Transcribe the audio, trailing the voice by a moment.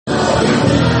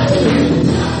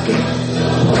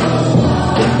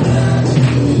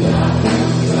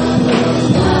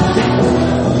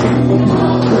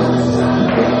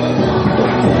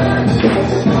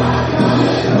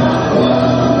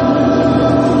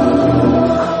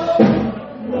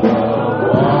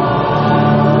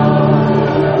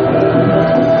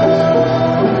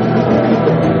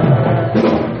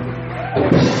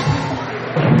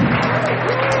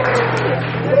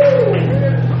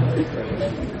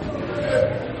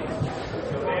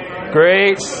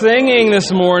Great singing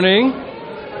this morning.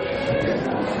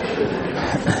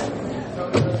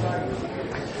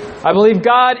 I believe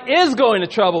God is going to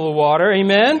trouble the water.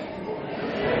 Amen.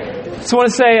 Just want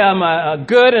to say a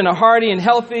good and a hearty and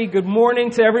healthy good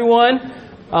morning to everyone.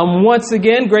 Once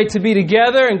again, great to be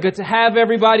together and good to have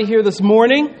everybody here this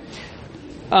morning.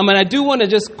 And I do want to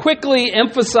just quickly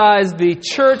emphasize the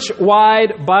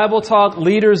church-wide Bible Talk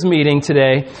Leaders Meeting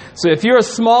today. So if you're a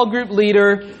small group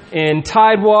leader in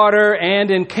Tidewater and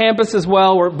in campus as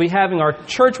well, we'll be having our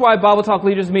church-wide Bible Talk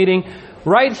Leaders Meeting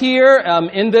right here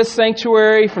in this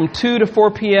sanctuary from 2 to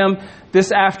 4 p.m.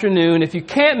 this afternoon. If you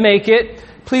can't make it,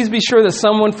 please be sure that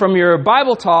someone from your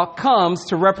Bible Talk comes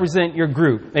to represent your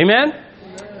group. Amen?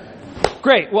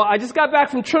 Great. Well, I just got back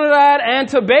from Trinidad and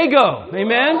Tobago.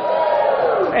 Amen?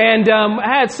 And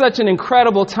I had such an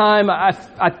incredible time. I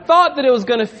thought that it was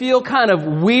going to feel kind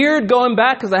of weird going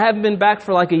back because I hadn't been back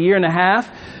for like a year and a half.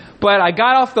 But I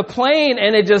got off the plane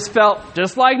and it just felt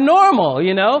just like normal,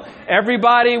 you know.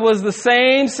 Everybody was the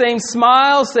same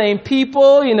smile, same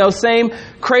people, you know, same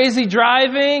crazy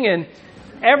driving. And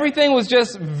everything was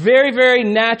just very, very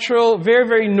natural, very,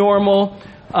 very normal.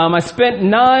 I spent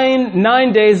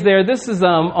nine days there. This is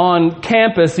on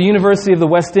campus, the University of the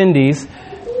West Indies.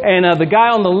 And the guy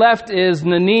on the left is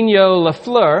Nanino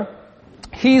Lafleur.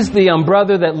 He's the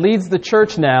brother that leads the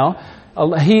church now.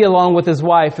 He along with his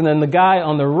wife. And then the guy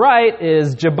on the right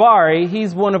is Jabari.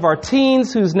 He's one of our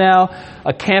teens who's now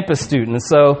a campus student.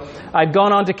 So I'd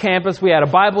gone onto campus. We had a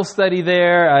Bible study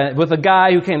there with a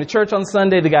guy who came to church on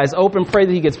Sunday. The guy's open, pray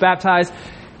that he gets baptized.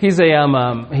 He's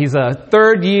a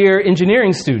third year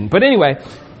engineering student. But anyway,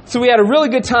 so we had a really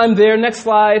good time there. Next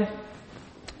slide.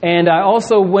 And I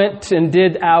also went and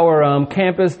did our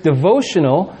campus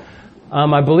devotional.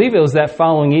 I believe it was that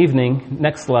following evening.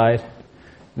 Next slide.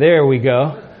 There we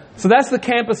go. So that's the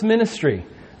campus ministry.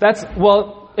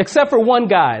 Except for one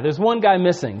guy. There's one guy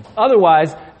missing.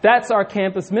 Otherwise, that's our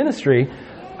campus ministry.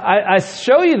 I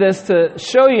show you this to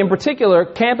show you in particular,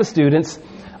 campus students,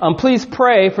 please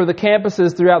pray for the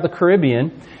campuses throughout the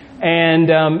Caribbean. And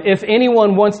if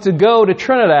anyone wants to go to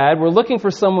Trinidad, we're looking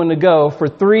for someone to go for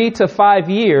 3 to 5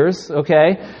 years,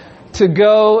 okay, to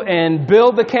go and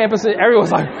build the campus.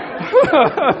 Everyone's like,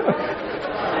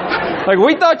 like,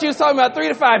 we thought you was talking about 3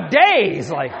 to 5 days,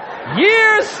 like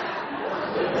years.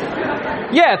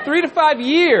 Yeah, 3 to 5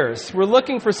 years. We're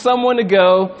looking for someone to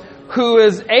go who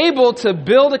is able to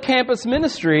build a campus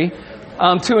ministry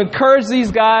to encourage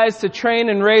these guys to train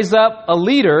and raise up a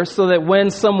leader so that when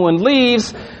someone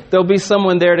leaves, there'll be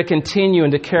someone there to continue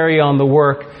and to carry on the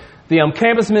work. The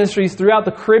campus ministries throughout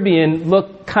the Caribbean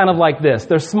look kind of like this.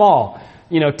 They're small,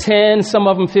 10, some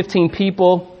of them 15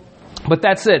 people, but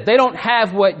that's it. They don't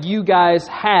have what you guys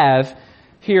have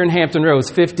here in Hampton Roads,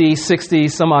 50, 60,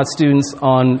 some odd students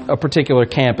on a particular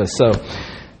campus. So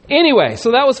anyway,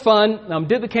 so that was fun.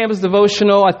 Did the campus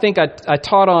devotional. I think I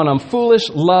taught on foolish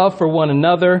love for one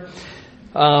another.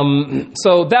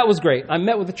 So that was great. I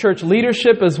met with the church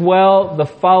leadership as well the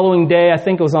following day. I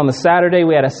think it was on the Saturday.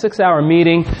 We had a 6-hour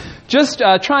meeting, just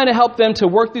trying to help them to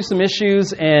work through some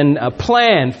issues and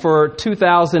plan for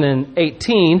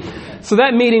 2018. So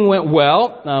that meeting went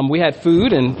well. We had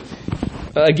food, and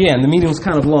again, the meeting was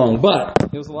kind of long, but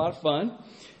it was a lot of fun.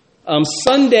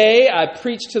 Sunday, I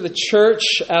preached to the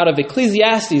church out of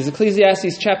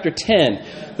Ecclesiastes chapter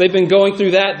 10. They've been going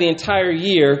through that the entire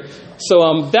year.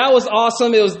 So that was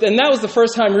awesome. That was the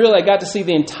first time really I got to see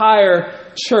the entire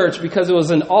church because it was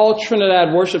an all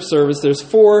Trinidad worship service. There's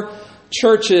 4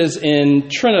 churches in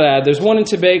Trinidad. There's 1 in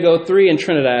Tobago, 3 in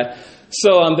Trinidad.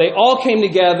 So they all came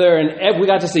together and we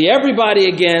got to see everybody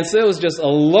again. So it was just a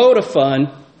load of fun.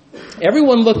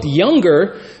 Everyone looked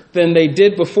younger than they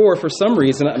did before for some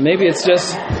reason. Maybe it's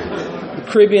just the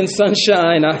Caribbean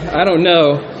sunshine. I don't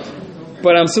know.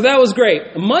 But so that was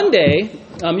great. Monday,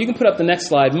 you can put up the next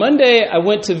slide. Monday, I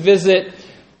went to visit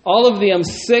all of the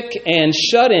sick and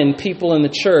shut-in people in the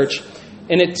church.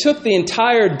 And it took the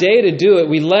entire day to do it.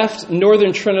 We left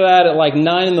northern Trinidad at like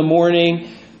 9 in the morning.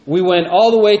 We went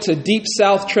all the way to deep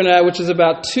south Trinidad, which is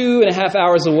about 2.5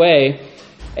 hours away.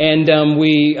 And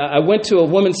I went to a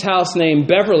woman's house named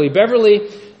Beverly. Beverly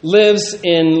lives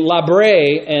in La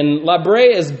Brea, and La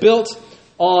Brea is built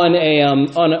on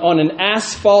an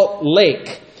asphalt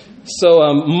lake. So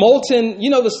molten,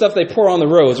 the stuff they pour on the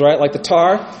roads, right? Like the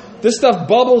tar. This stuff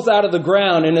bubbles out of the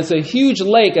ground, and it's a huge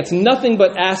lake. It's nothing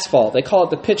but asphalt. They call it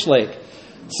the Pitch Lake.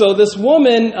 So this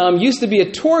woman used to be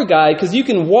a tour guide because you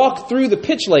can walk through the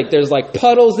Pitch Lake. There's like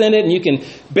puddles in it, and you can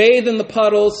bathe in the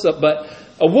puddles. But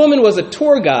a woman was a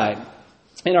tour guide,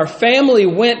 and our family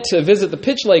went to visit the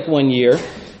Pitch Lake one year.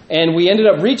 And we ended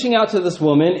up reaching out to this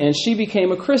woman, and she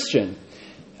became a Christian.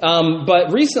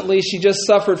 But recently, she just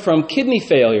suffered from kidney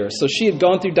failure. So she had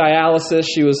gone through dialysis.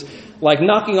 She was like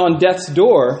knocking on death's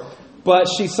door. But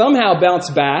she somehow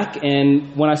bounced back.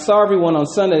 And when I saw everyone on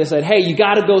Sunday, they said, hey, you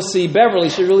got to go see Beverly.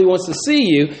 She really wants to see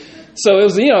you. So it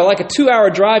was, like a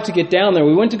 2-hour drive to get down there.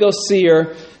 We went to go see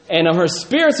her. And her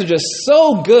spirits are just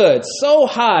so good, so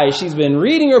high. She's been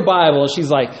reading her Bible. She's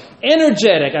like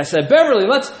energetic. I said, Beverly,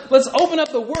 let's open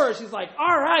up the Word. She's like,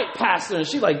 all right, Pastor. And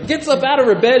she like gets up out of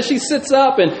her bed. She sits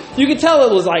up, and you could tell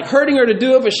it was like hurting her to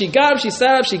do it. But she got up, she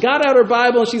sat up, she got out her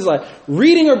Bible, and she's like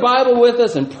reading her Bible with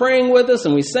us and praying with us.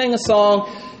 And we sang a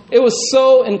song. It was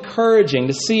so encouraging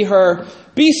to see her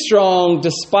be strong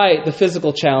despite the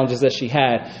physical challenges that she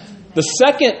had. The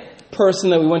second person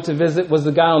that we went to visit was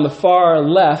the guy on the far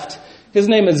left. His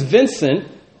name is Vincent.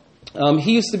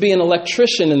 He used to be an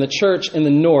electrician in the church in the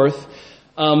north,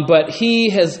 but he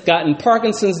has gotten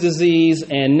Parkinson's disease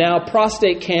and now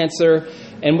prostate cancer.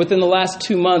 And within the last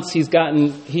 2 months, he's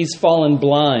fallen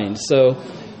blind. So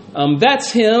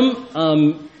that's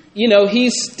him.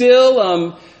 He's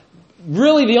still.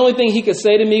 Really, the only thing he could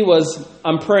say to me was,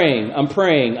 I'm praying, I'm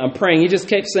praying, I'm praying. He just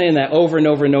kept saying that over and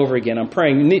over and over again. I'm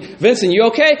praying. Vincent, you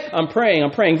okay? I'm praying,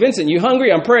 I'm praying. Vincent, you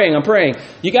hungry? I'm praying, I'm praying.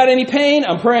 You got any pain?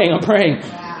 I'm praying, I'm praying.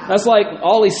 Wow. That's like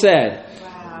all he said.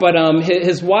 Wow. But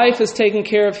his wife has taken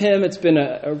care of him. It's been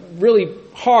a really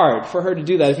hard for her to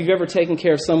do that if you've ever taken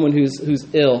care of someone who's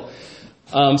ill.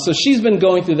 So she's been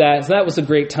going through that. So that was a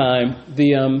great time.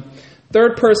 The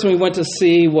third person we went to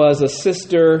see was a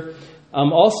sister.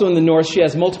 Also in the north, she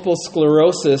has multiple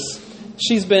sclerosis.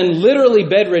 She's been literally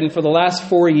bedridden for the last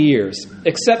 4 years,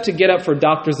 except to get up for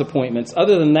doctor's appointments.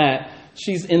 Other than that,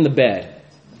 she's in the bed.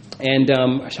 And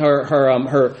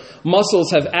her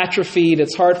muscles have atrophied.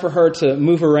 It's hard for her to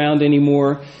move around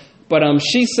anymore. But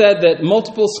she said that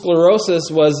multiple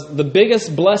sclerosis was the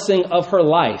biggest blessing of her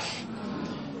life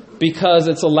because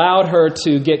it's allowed her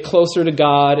to get closer to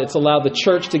God. It's allowed the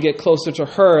church to get closer to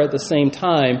her at the same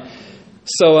time.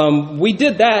 So we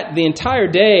did that the entire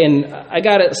day, and I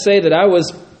got to say that I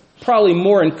was probably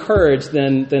more encouraged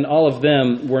than all of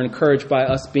them were encouraged by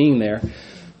us being there.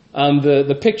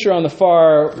 The picture on the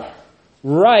far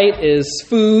right is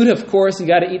food, of course. You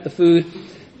got to eat the food.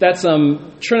 That's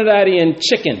Trinidadian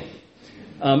chicken.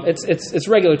 It's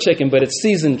regular chicken, but it's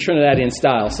seasoned Trinidadian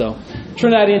style. So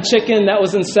Trinidadian chicken, that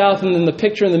was in South, and then the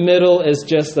picture in the middle is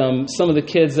just some of the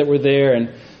kids that were there,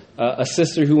 and a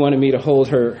sister who wanted me to hold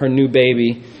her new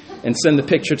baby and send the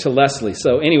picture to Leslie.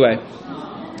 So anyway,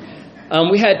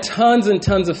 we had tons and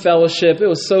tons of fellowship. It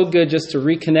was so good just to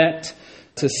reconnect,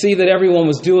 to see that everyone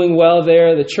was doing well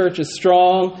there. The church is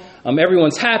strong.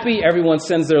 Everyone's happy. Everyone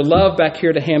sends their love back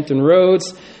here to Hampton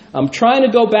Roads. I'm trying to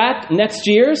go back next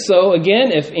year. So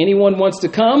again, if anyone wants to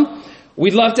come,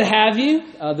 we'd love to have you.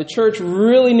 The church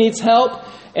really needs help.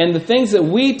 And the things that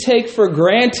we take for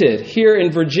granted here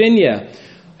in Virginia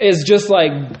is just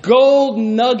like gold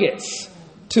nuggets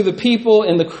to the people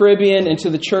in the Caribbean and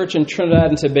to the church in Trinidad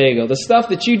and Tobago. The stuff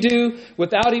that you do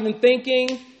without even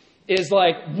thinking is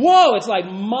like, whoa, it's like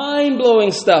mind-blowing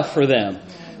stuff for them.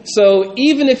 So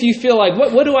even if you feel like,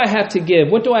 what do I have to give?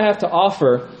 What do I have to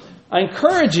offer? I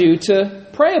encourage you to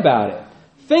pray about it.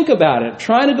 Think about it. I'm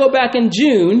trying to go back in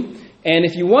June, and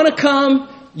if you want to come,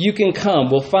 you can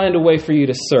come. We'll find a way for you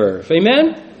to serve.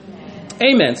 Amen?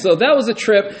 Amen. So that was a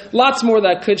trip. Lots more that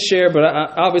I could share, but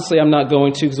obviously I'm not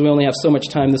going to because we only have so much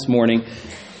time this morning.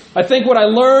 I think what I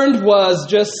learned was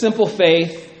just simple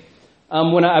faith.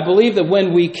 I believe that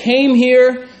when we came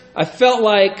here, I felt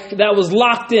like that was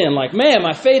locked in. Like, man,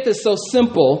 my faith is so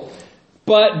simple.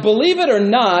 But believe it or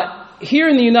not, here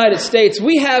in the United States,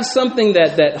 we have something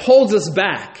that holds us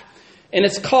back. And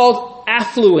it's called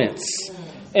affluence.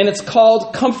 And it's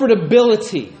called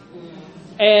comfortability.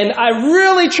 And I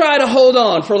really tried to hold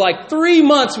on for like 3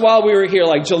 months while we were here,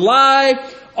 like July,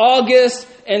 August,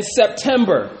 and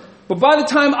September. But by the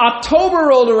time October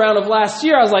rolled around of last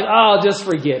year, I was like, just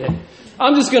forget it.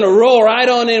 I'm just going to roll right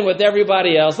on in with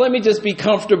everybody else. Let me just be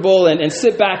comfortable and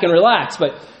sit back and relax.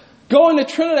 But going to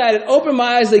Trinidad, it opened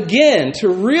my eyes again to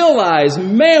realize,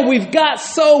 man, we've got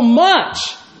so much.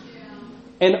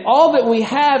 And all that we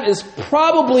have is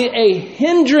probably a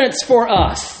hindrance for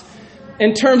us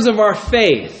in terms of our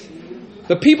faith.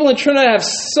 The people in Trinidad have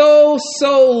so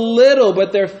little,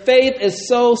 but their faith is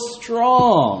so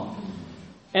strong.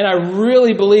 And I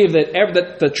really believe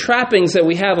that the trappings that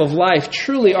we have of life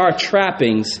truly are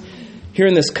trappings here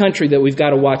in this country that we've got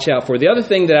to watch out for. The other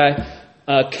thing that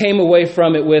I came away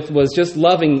from it with was just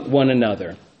loving one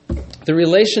another. The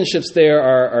relationships there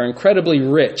are incredibly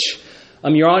rich.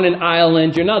 You're on an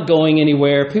island. You're not going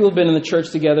anywhere. People have been in the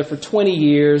church together for 20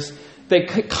 years. They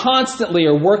constantly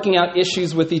are working out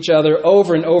issues with each other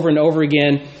over and over and over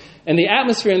again. And the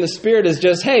atmosphere and the spirit is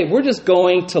just, hey, we're just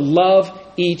going to love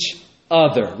each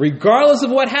other. Regardless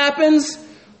of what happens,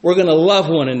 we're going to love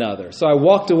one another. So I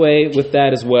walked away with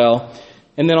that as well.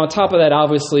 And then on top of that,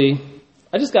 obviously,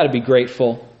 I just got to be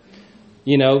grateful.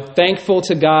 Thankful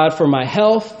to God for my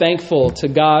health, thankful to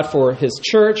God for His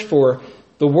church, for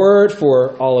the Word,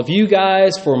 for all of you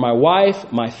guys, for my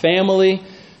wife, my family.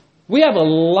 We have a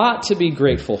lot to be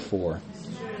grateful for.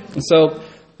 And so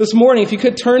this morning, if you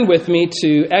could turn with me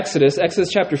to Exodus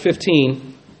chapter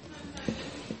 15.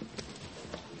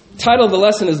 The title of the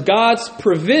lesson is God's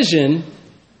Provision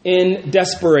in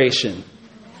Desperation.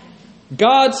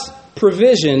 God's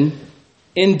provision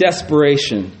in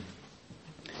desperation.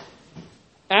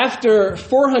 After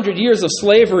 400 years of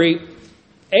slavery,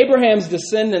 Abraham's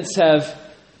descendants have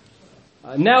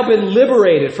now been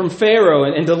liberated from Pharaoh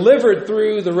and delivered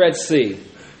through the Red Sea.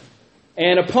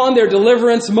 And upon their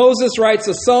deliverance, Moses writes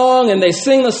a song, and they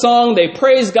sing the song. They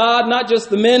praise God, not just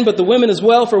the men, but the women as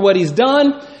well, for what He's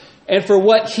done and for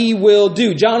what He will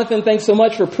do. Jonathan, thanks so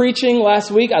much for preaching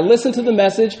last week. I listened to the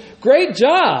message. Great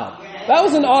job. That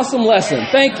was an awesome lesson.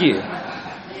 Thank you.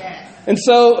 And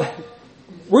so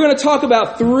we're going to talk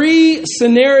about 3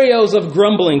 scenarios of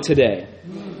grumbling today.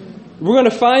 We're going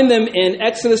to find them in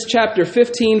Exodus chapter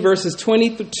 15, verses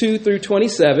 22 through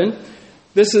 27.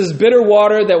 This is bitter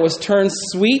water that was turned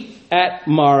sweet at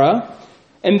Marah.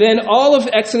 And then all of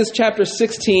Exodus chapter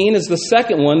 16 is the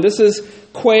second one. This is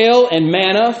quail and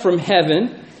manna from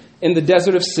heaven in the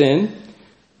desert of Sin.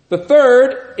 The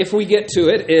third, if we get to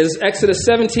it, is Exodus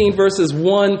 17, verses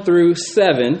 1 through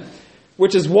 7,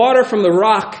 which is water from the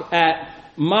rock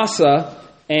at Massah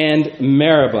and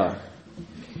Meribah.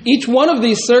 Each one of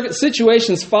these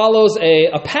situations follows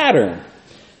a pattern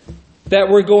that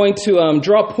we're going to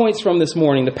draw points from this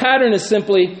morning. The pattern is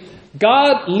simply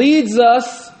God leads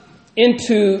us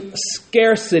into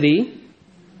scarcity,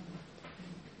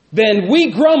 then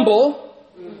we grumble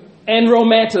and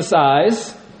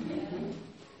romanticize,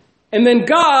 and then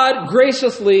God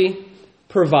graciously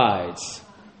provides.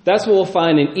 That's what we'll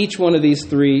find in each one of these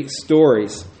 3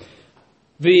 stories.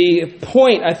 The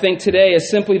point, I think, today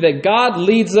is simply that God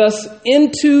leads us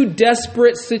into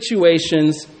desperate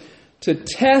situations to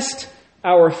test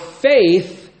our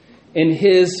faith in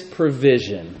His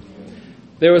provision.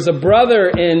 There was a brother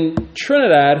in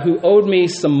Trinidad who owed me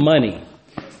some money,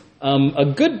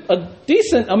 a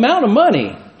decent amount of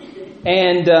money.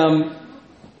 And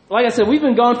like I said, we've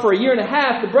been gone for a year and a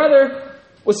half. The brother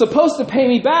was supposed to pay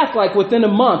me back like within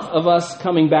a month of us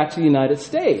coming back to the United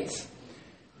States.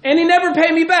 And he never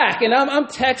paid me back. And I'm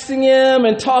texting him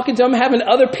and talking to him, having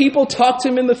other people talk to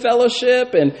him in the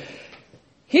fellowship. And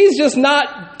he's just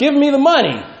not giving me the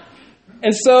money.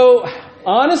 And so,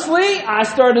 honestly, I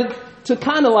started to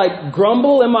kind of like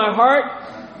grumble in my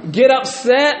heart, get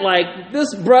upset. Like,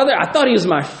 this brother, I thought he was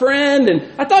my friend,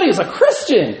 and I thought he was a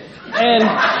Christian. And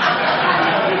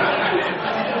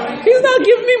he's not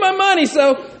giving me my money.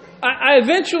 So I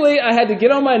eventually had to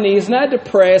get on my knees and I had to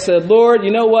pray. I said, Lord,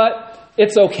 you know what?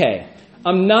 It's okay.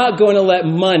 I'm not going to let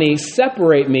money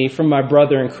separate me from my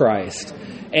brother in Christ.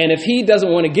 And if he doesn't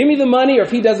want to give me the money, or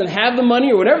if he doesn't have the money,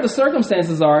 or whatever the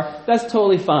circumstances are, that's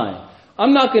totally fine.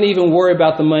 I'm not going to even worry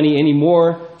about the money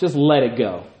anymore. Just let it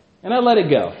go. And I let it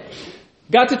go.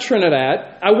 Got to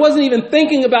Trinidad. I wasn't even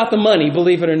thinking about the money,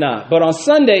 believe it or not. But on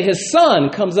Sunday, his son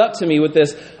comes up to me with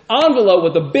this envelope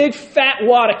with a big fat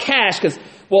wad of cash. Because,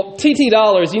 well, TT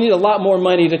dollars, you need a lot more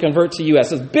money to convert to US.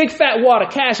 This big fat wad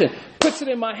of cash, and puts it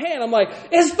in my hand. I'm like,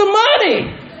 it's the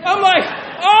money. I'm like,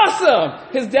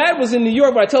 awesome. His dad was in New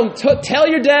York, but I told him, tell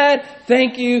your dad,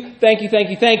 thank you, thank you,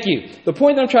 thank you, thank you. The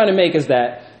point that I'm trying to make is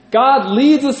that God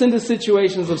leads us into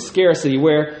situations of scarcity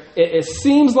where it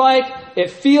seems like, it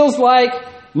feels like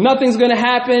nothing's going to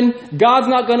happen. God's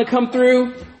not going to come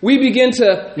through. We begin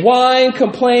to whine,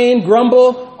 complain,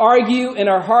 grumble, argue in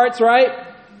our hearts, right?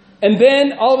 And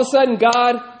then all of a sudden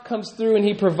God comes through and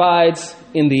He provides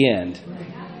in the end.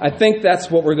 I think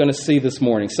that's what we're going to see this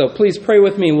morning. So please pray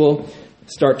with me and we'll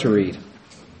start to read.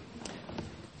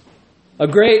 A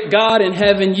great God in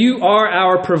heaven, You are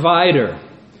our provider.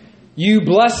 You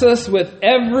bless us with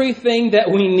everything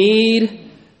that we need,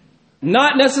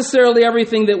 not necessarily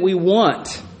everything that we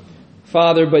want,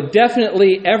 Father, but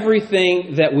definitely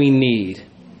everything that we need.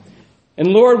 And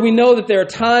Lord, we know that there are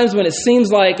times when it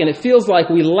seems like and it feels like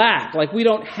we lack, like we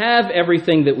don't have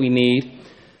everything that we need.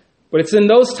 But it's in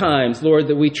those times, Lord,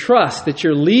 that we trust that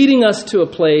You're leading us to a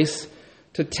place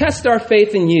to test our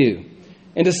faith in You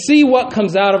and to see what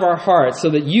comes out of our hearts so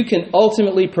that you can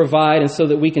ultimately provide and so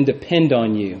that we can depend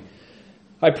on you.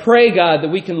 I pray, God,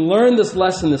 that we can learn this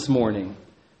lesson this morning,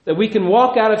 that we can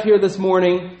walk out of here this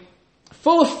morning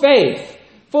full of faith,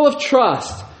 full of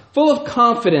trust, full of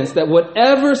confidence that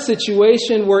whatever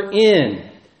situation we're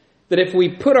in, that if we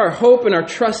put our hope and our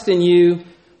trust in you,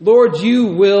 Lord, you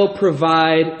will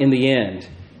provide in the end,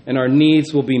 and our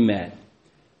needs will be met.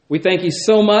 We thank you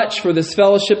so much for this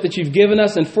fellowship that you've given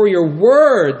us and for your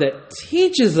word that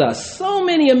teaches us so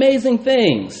many amazing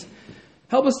things.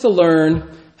 Help us to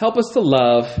learn, help us to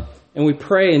love, and we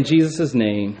pray in Jesus'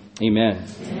 name, amen.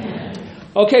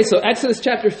 Okay, so Exodus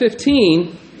chapter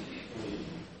 15,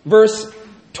 verse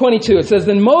 22, it says,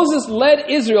 Then Moses led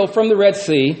Israel from the Red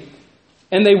Sea,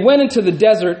 and they went into the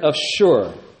desert of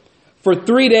Shur. For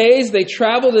 3 days they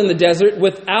traveled in the desert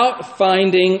without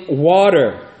finding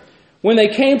water. When they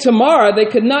came to Marah, they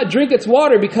could not drink its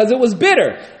water because it was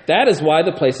bitter. That is why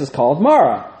the place is called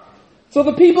Marah. So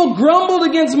the people grumbled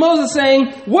against Moses,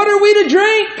 saying, What are we to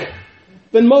drink?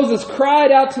 Then Moses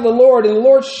cried out to the Lord, and the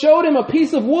Lord showed him a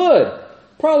piece of wood,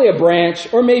 probably a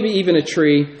branch or maybe even a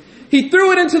tree. He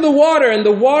threw it into the water, and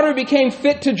the water became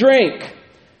fit to drink.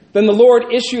 Then the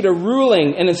Lord issued a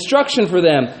ruling and instruction for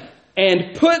them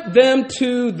and put them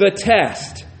to the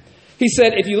test. He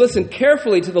said, If you listen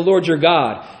carefully to the Lord your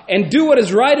God and do what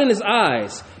is right in his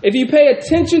eyes, if you pay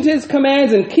attention to his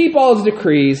commands and keep all his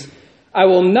decrees, I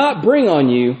will not bring on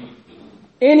you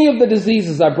any of the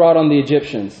diseases I brought on the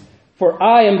Egyptians, for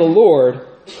I am the Lord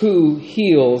who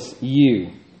heals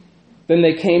you. Then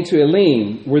they came to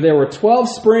Elim, where there were 12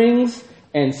 springs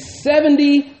and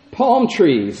 70 palm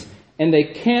trees, and they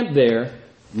camped there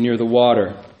near the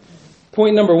water.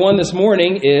 Point number 1 this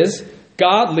morning is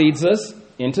God leads us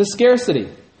into scarcity.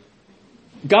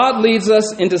 God leads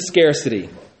us into scarcity.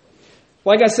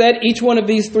 Like I said, each one of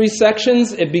these 3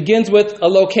 sections, it begins with a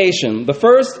location. The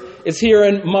first is here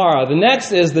in Marah. The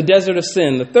next is the desert of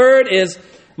Sin. The third is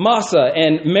Massa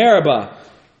and Meribah.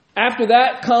 After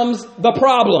that comes the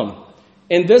problem.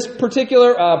 In this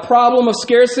particular problem of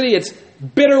scarcity, it's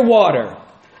bitter water.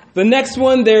 The next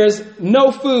one, there's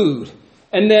no food.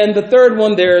 And then the third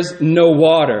one, there's no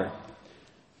water.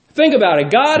 Think about it.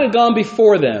 God had gone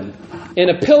before them in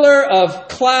a pillar of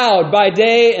cloud by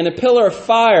day and a pillar of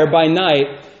fire by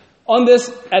night on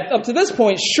this, up to this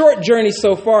point, short journey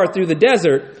so far through the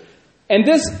desert. And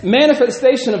this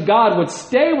manifestation of God would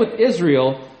stay with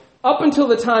Israel up until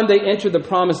the time they entered the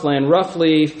promised land,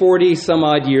 roughly 40 some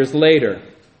odd years later.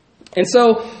 And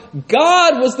so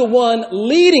God was the one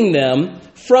leading them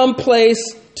from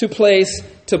place to place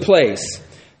to place.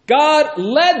 God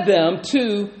led them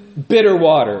to bitter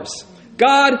waters.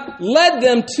 God led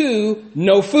them to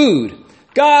no food.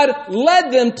 God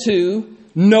led them to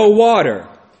no water.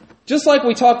 Just like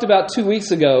we talked about 2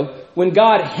 weeks ago when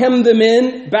God hemmed them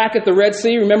in back at the Red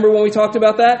Sea. Remember when we talked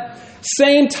about that?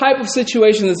 Same type of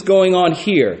situation that's going on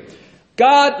here.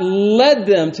 God led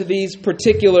them to these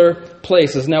particular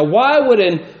places. Now, why would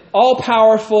an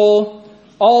all-powerful,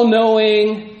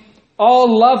 all-knowing,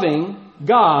 all-loving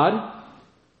God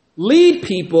lead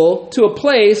people to a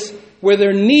place where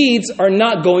their needs are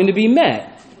not going to be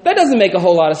met? That doesn't make a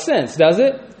whole lot of sense, does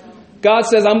it? God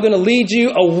says, I'm going to lead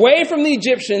you away from the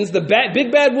Egyptians, the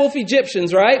big bad wolf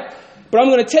Egyptians, right? But I'm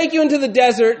going to take you into the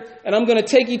desert, and I'm going to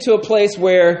take you to a place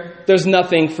where there's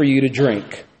nothing for you to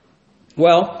drink.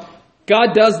 Well,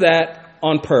 God does that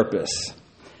on purpose.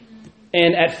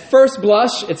 And at first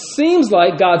blush, it seems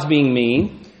like God's being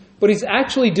mean, but he's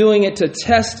actually doing it to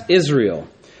test Israel.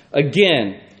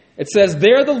 Again, it says,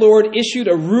 There the Lord issued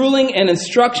a ruling and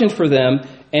instruction for them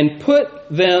and put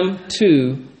them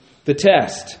to the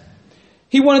test.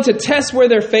 He wanted to test where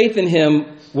their faith in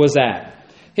him was at.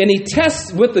 And he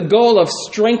tests with the goal of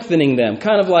strengthening them.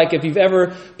 Kind of like if you've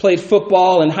ever played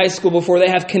football in high school before, they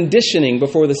have conditioning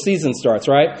before the season starts,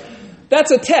 right?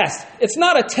 That's a test. It's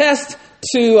not a test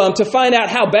to find out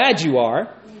how bad you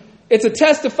are. It's a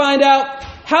test to find out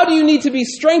how do you need to be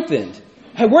strengthened?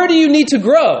 Where do you need to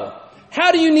grow?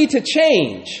 How do you need to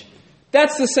change?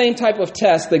 That's the same type of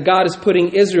test that God is putting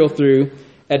Israel through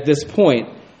at this point.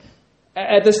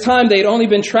 At this time, they had only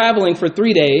been traveling for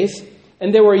 3 days,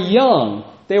 and they were young.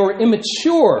 They were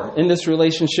immature in this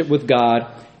relationship with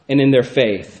God and in their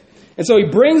faith. And so he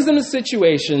brings them to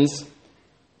situations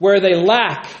where they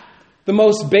lack the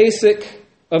most basic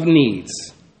of needs.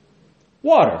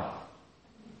 Water.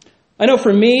 I know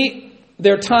for me,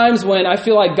 there are times when I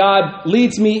feel like God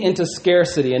leads me into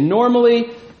scarcity. And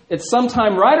normally, it's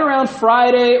sometime right around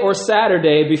Friday or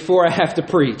Saturday before I have to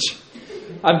preach.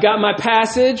 I've got my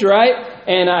passage, right?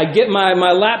 And I get my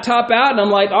laptop out and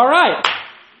I'm like, all right,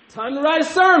 time to write a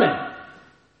sermon.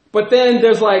 But then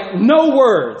there's like no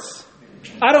words.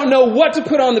 I don't know what to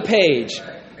put on the page.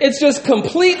 It's just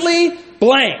completely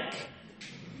blank.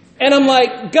 And I'm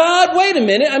like, God, wait a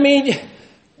minute. I mean,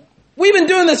 we've been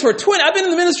doing this for I've been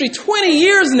in the ministry 20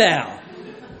 years now.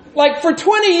 Like for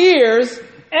 20 years,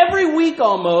 every week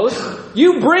almost,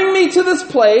 you bring me to this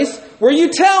place where you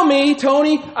tell me,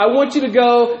 Tony, I want you to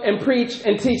go and preach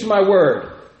and teach my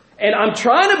word. And I'm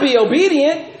trying to be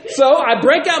obedient, so I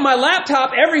break out my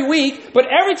laptop every week, but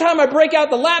every time I break out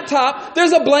the laptop,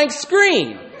 there's a blank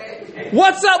screen.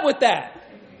 What's up with that?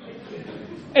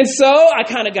 And so I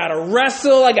kind of got to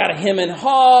wrestle. I got to hem and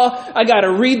haw. I got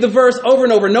to read the verse over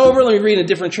and over and over. Let me read a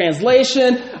different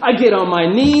translation. I get on my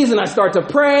knees and I start to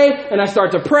pray and I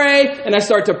start to pray and I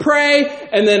start to pray.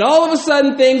 And then all of a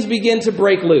sudden things begin to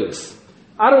break loose.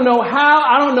 I don't know how.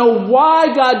 I don't know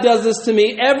why God does this to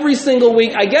me every single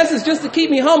week. I guess it's just to keep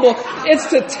me humble. It's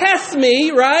to test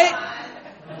me, right?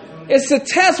 It's to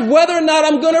test whether or not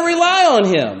I'm going to rely on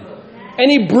Him.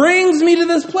 And He brings me to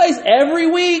this place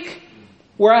every week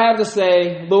where I have to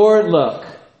say, Lord, look,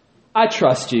 I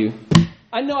trust you.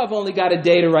 I know I've only got a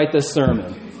day to write this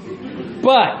sermon,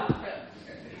 but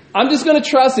I'm just going to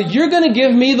trust that you're going to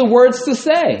give me the words to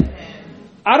say.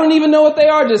 I don't even know what they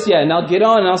are just yet. And I'll get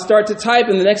on and I'll start to type.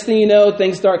 And the next thing you know,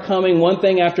 things start coming one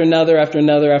thing after another, after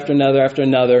another, after another, after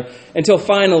another, until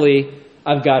finally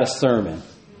I've got a sermon.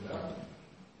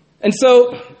 And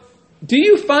so, do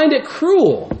you find it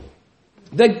cruel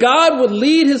that God would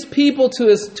lead His people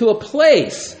to a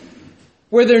place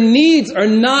where their needs are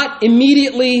not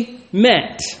immediately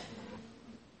met?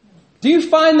 Do you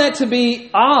find that to be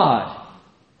odd,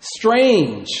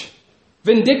 strange,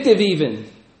 vindictive even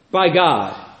by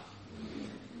God?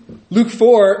 Luke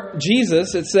 4,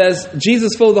 it says,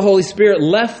 Jesus, full of the Holy Spirit,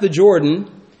 left the Jordan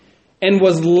and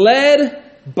was led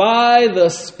by the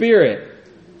Spirit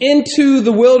into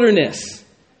the wilderness,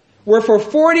 where for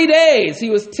 40 days he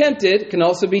was tempted, can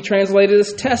also be translated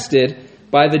as tested,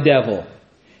 by the devil.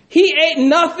 He ate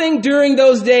nothing during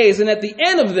those days, and at the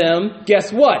end of them,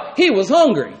 guess what? He was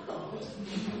hungry.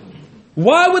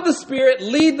 Why would the Spirit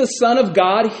lead the Son of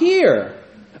God here?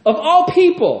 Of all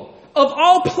people, of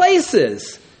all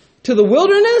places, to the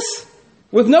wilderness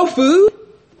with no food?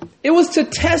 It was to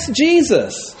test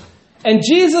Jesus. And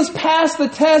Jesus passed the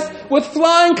test with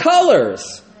flying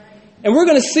colors. And we're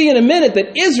going to see in a minute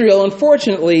that Israel,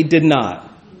 unfortunately, did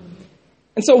not.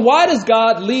 And so why does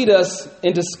God lead us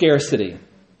into scarcity?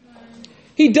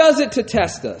 He does it to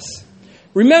test us.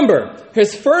 Remember,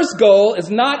 His first goal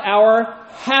is not our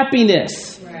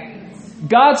happiness.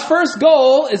 God's first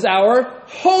goal is our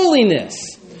holiness.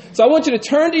 So I want you to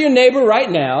turn to your neighbor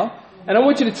right now, and I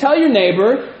want you to tell your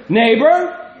neighbor,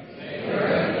 neighbor,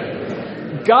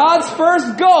 God's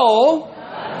first goal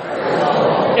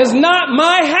is not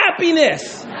my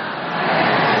happiness.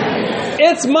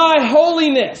 It's my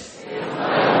holiness.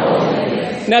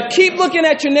 Now keep looking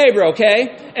at your neighbor,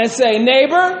 okay? And say,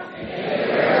 neighbor,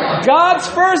 God's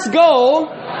first goal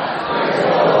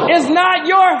is not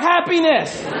your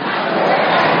happiness.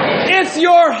 It's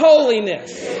your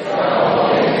holiness.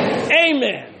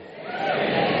 Amen.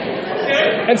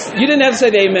 You didn't have to say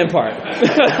the amen part.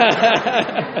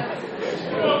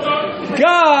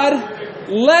 God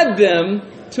led them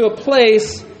to a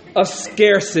place of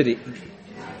scarcity.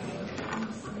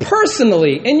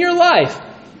 Personally, in your life,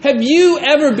 have you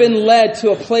ever been led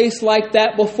to a place like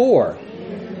that before?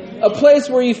 A place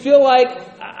where you feel like,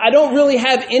 I don't really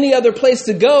have any other place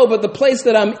to go, but the place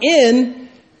that I'm in,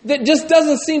 that just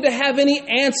doesn't seem to have any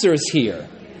answers here.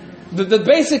 The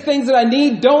basic things that I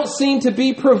need don't seem to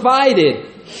be provided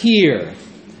here.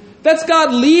 That's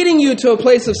God leading you to a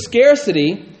place of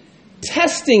scarcity,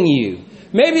 testing you.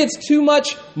 Maybe it's too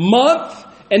much month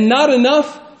and not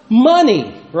enough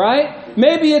money, right?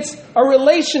 Maybe it's a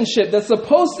relationship that's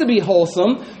supposed to be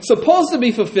wholesome, supposed to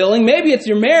be fulfilling. Maybe it's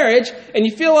your marriage and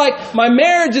you feel like my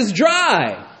marriage is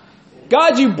dry.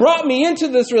 God, you brought me into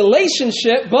this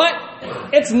relationship, but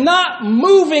it's not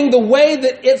moving the way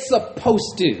that it's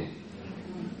supposed to.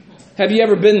 Have you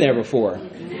ever been there before?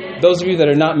 Those of you that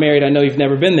are not married, I know you've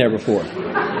never been there before.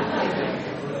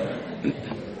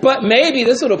 But maybe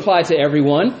this would apply to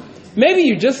everyone. Maybe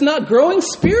you're just not growing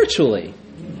spiritually.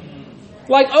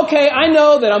 Like, okay, I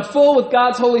know that I'm full with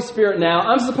God's Holy Spirit now.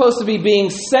 I'm supposed to be being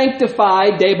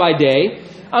sanctified day by day.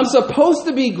 I'm supposed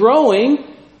to be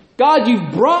growing. God,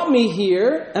 you've brought me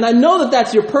here, and I know that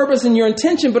that's your purpose and your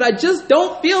intention, but I just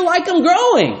don't feel like I'm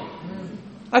growing.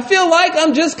 I feel like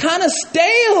I'm just kind of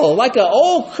stale, like an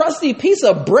old crusty piece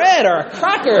of bread or a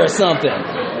cracker or something.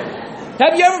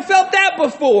 Have you ever felt that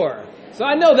before? So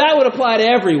I know that would apply to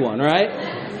everyone, right?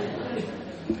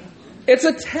 It's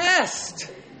a test.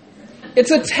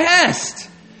 It's a test.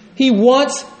 He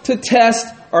wants to test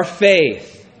our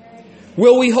faith.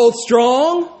 Will we hold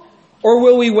strong or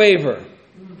will we waver?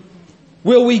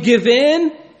 Will we give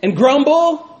in and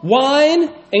grumble,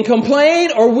 whine and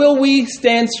complain, or will we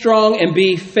stand strong and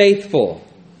be faithful?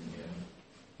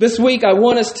 This week I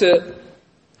want us to,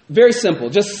 very simple,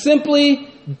 just simply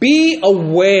be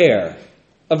aware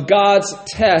of God's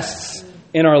tests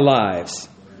in our lives.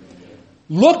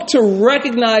 Look to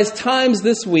recognize times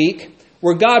this week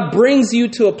where God brings you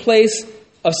to a place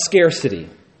of scarcity.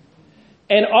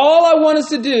 And all I want us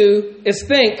to do is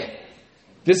think,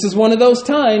 this is one of those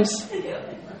times.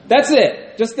 That's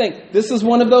it. Just think, this is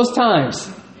one of those times.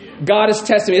 God is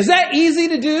testing me. Is that easy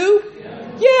to do?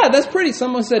 Yeah, that's pretty.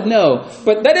 Someone said no.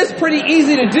 But that is pretty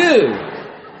easy to do.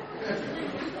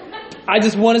 I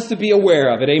just want us to be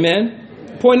aware of it.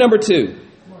 Amen? Point number 2.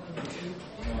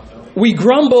 We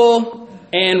grumble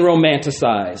and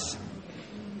romanticize.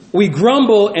 We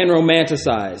grumble and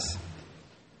romanticize.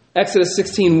 Exodus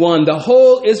 16:1. The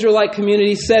whole Israelite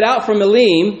community set out from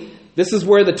Elim. This is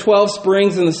where the 12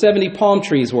 springs and the 70 palm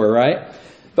trees were, right?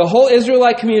 The whole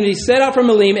Israelite community set out from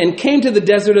Elim and came to the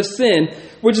desert of Sin,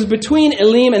 which is between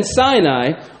Elim and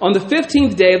Sinai, on the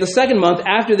 15th day of the second month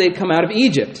after they'd come out of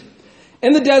Egypt.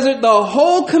 In the desert, the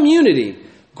whole community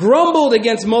grumbled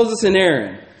against Moses and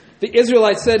Aaron. The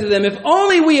Israelites said to them, "If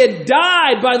only we had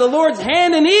died by the Lord's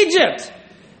hand in Egypt.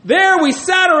 There we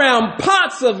sat around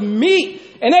pots of meat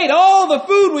and ate all the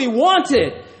food we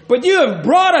wanted. But you have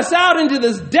brought us out into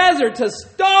this desert to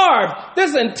starve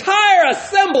this entire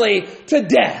assembly to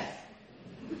death."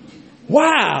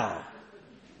 Wow.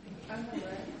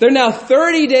 They're now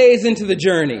 30 days into the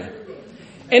journey.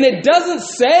 And it doesn't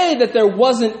say that there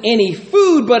wasn't any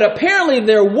food, but apparently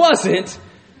there wasn't,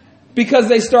 because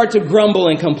they start to grumble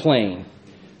and complain.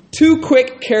 2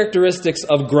 quick characteristics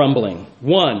of grumbling.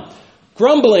 1,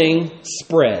 grumbling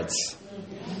spreads.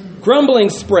 Grumbling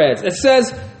spreads. It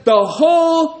says the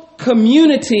whole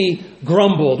community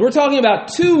grumbled. We're talking about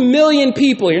 2 million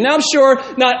people here. Now, I'm sure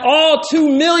not all 2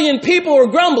 million people were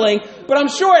grumbling, but I'm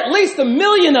sure at least 1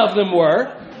 million of them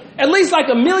were. At least like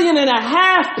 1.5 million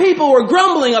people were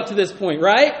grumbling up to this point,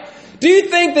 right? Do you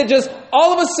think that just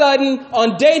all of a sudden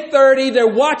on day 30, their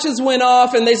watches went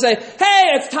off and they say, "Hey,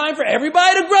 it's time for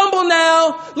everybody to grumble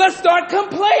now. Let's start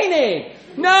complaining"?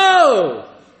 No.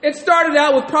 It started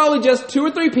out with probably just 2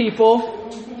 or 3 people.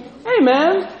 "Hey,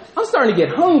 man, I'm starting to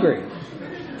get hungry."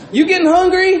 You getting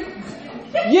hungry?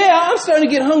 Yeah, I'm starting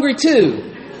to get hungry too.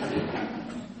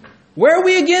 Where are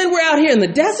we again? We're out here in the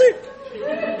desert?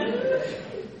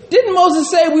 Didn't Moses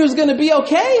say we was going to be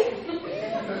okay?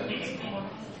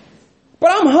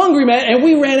 But I'm hungry, man, and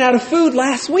we ran out of food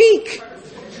last week.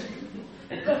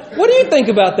 What do you think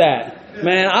about that?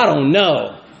 Man, I don't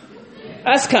know.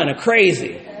 That's kind of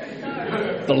crazy.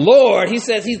 The Lord, he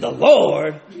says he's the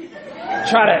Lord.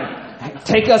 Try to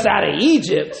take us out of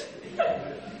Egypt,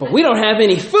 but we don't have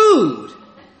any food.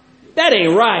 That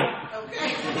ain't right.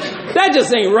 That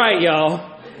just ain't right, y'all.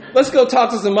 Let's go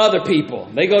talk to some other people.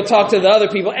 They go talk to the other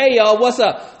people. "Hey, y'all, what's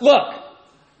up? Look,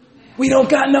 we don't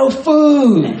got no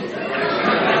food.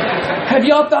 Have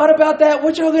y'all thought about that?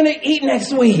 What y'all going to eat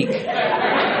next week?"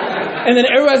 And then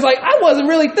everybody's like, "I wasn't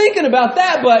really thinking about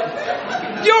that, but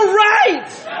you're right.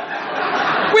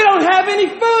 We don't have any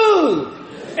food."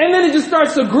 And then it just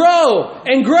starts to grow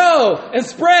and grow and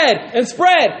spread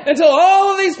until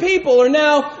all of these people are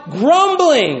now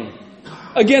grumbling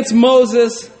against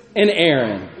Moses and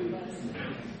Aaron.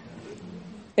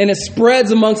 And it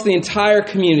spreads amongst the entire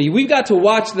community. We've got to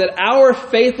watch that our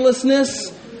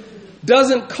faithlessness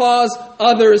doesn't cause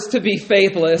others to be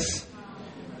faithless.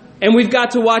 And we've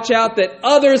got to watch out that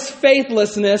others'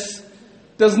 faithlessness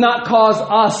does not cause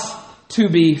us to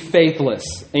be faithless.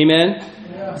 Amen?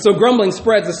 Yeah. So grumbling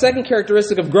spreads. The second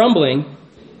characteristic of grumbling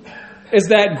is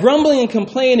that grumbling and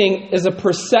complaining is a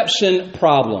perception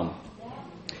problem.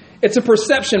 It's a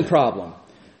perception problem.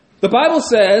 The Bible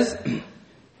says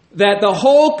that the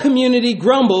whole community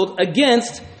grumbled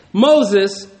against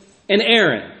Moses and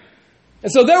Aaron.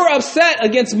 And so they were upset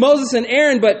against Moses and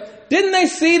Aaron, but didn't they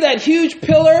see that huge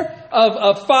pillar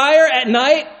of fire at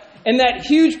night and that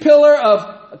huge pillar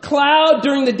of cloud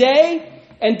during the day?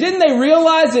 And didn't they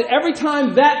realize that every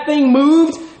time that thing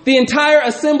moved, the entire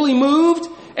assembly moved?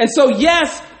 And so,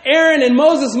 yes, Aaron and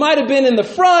Moses might have been in the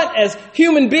front as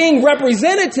human being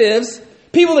representatives,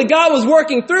 people that God was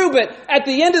working through, but at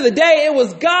the end of the day, it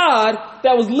was God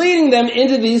that was leading them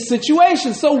into these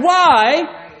situations. So why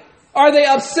are they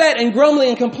upset and grumbling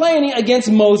and complaining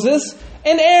against Moses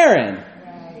and Aaron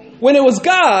when it was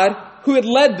God who had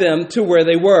led them to where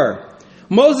they were?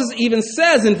 Moses even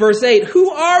says in verse 8,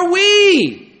 "Who are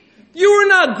we You are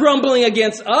not grumbling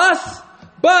against us,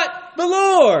 but the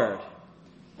Lord.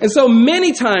 And so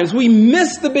many times we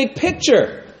miss the big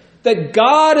picture that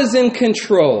God is in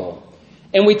control.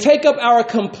 And we take up our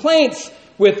complaints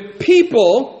with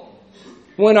people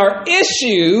when our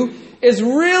issue is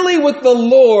really with the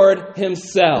Lord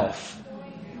Himself.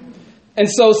 And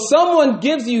so someone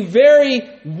gives you very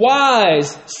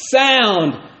wise,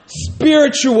 sound,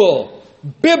 spiritual,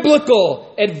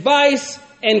 biblical advice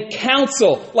and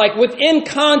counsel, like within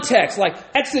context, like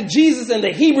exegesis in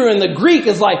the Hebrew and the Greek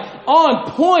is like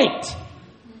on point.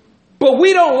 But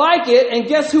we don't like it, and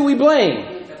guess who we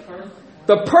blame?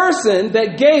 The person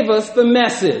that gave us the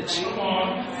message.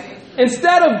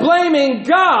 Instead of blaming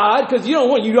God, because you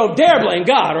don't dare blame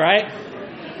God, right?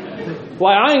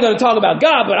 Well, I ain't going to talk about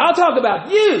God, but I'll talk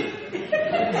about you.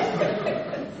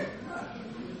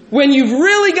 When you've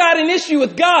really got an issue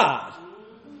with God,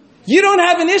 you don't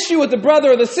have an issue with the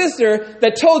brother or the sister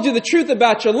that told you the truth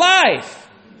about your life.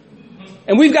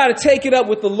 And we've got to take it up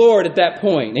with the Lord at that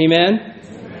point. Amen?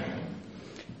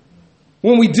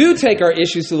 When we do take our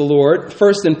issues to the Lord,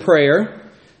 first in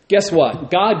prayer, guess what?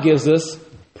 God gives us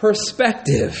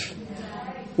perspective.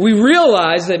 We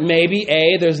realize that maybe,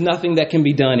 A, there's nothing that can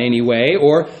be done anyway,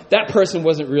 or that person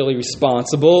wasn't really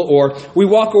responsible, or we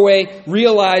walk away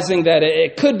realizing that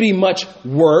it could be much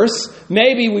worse.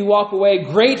 Maybe we walk away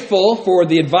grateful for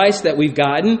the advice that we've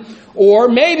gotten, or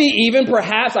maybe even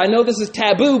perhaps, I know this is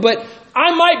taboo, but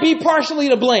I might be partially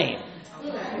to blame.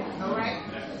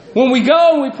 When we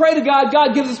go and we pray to God,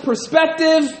 God gives us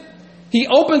perspective, He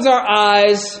opens our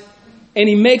eyes, and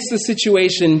He makes the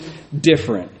situation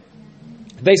different.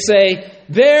 They say,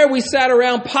 there we sat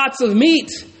around pots of meat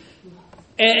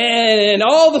and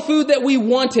all the food that we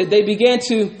wanted. They began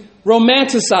to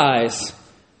romanticize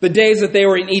the days that they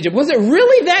were in Egypt. Was it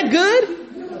really that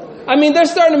good? I mean, they're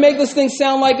starting to make this thing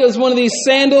sound like it was one of these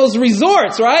sandals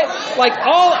resorts, right? Like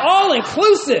all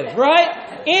inclusive,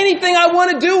 right? Anything I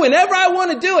want to do, whenever I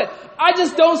want to do it. I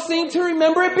just don't seem to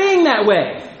remember it being that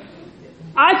way.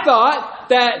 I thought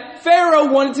that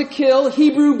Pharaoh wanted to kill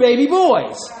Hebrew baby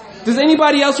boys. Does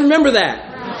anybody else remember that?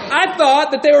 I thought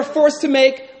that they were forced to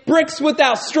make bricks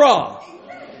without straw.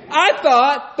 I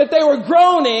thought that they were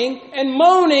groaning and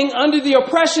moaning under the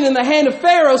oppression in the hand of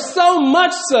Pharaoh, so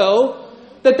much so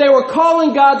that they were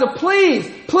calling God to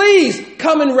please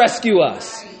come and rescue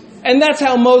us. And that's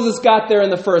how Moses got there in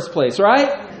the first place,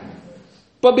 right?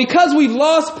 But because we've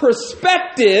lost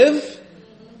perspective,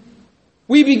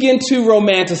 we begin to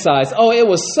romanticize. Oh, it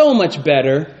was so much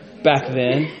better back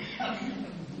then.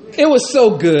 It was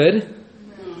so good.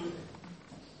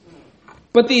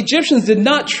 But the Egyptians did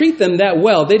not treat them that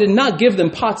well. They did not give them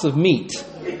pots of meat.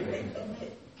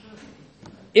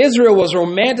 Israel was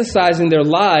romanticizing their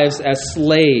lives as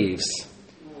slaves.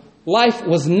 Life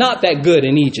was not that good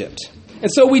in Egypt. And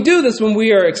so we do this when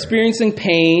we are experiencing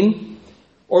pain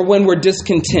or when we're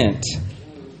discontent.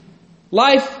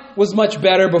 Life was much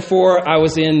better before I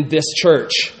was in this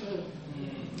church.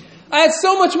 I had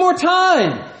so much more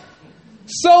time.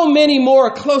 So many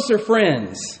more closer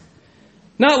friends.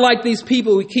 Not like these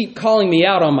people who keep calling me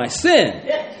out on my sin.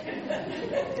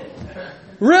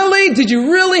 Really? Did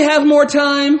you really have more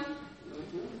time?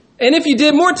 And if you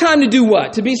did, more time to do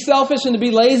what? To be selfish and to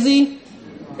be lazy?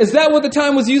 Is that what the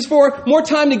time was used for? More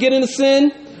time to get into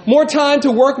sin? More time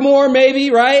to work more,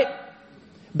 maybe, right?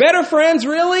 Better friends,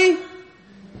 really?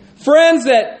 Friends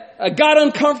that got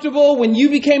uncomfortable when you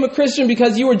became a Christian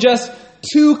because you were just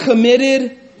too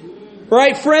committed?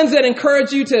 Right? Friends that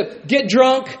encourage you to get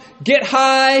drunk, get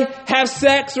high, have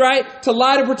sex, right? To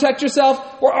lie to protect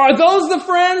yourself. Or are those the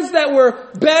friends that were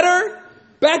better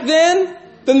back then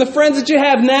than the friends that you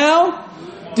have now?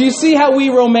 Do you see how we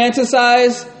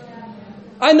romanticize?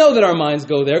 I know that our minds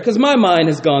go there because my mind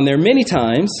has gone there many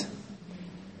times.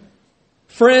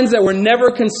 Friends that were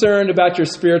never concerned about your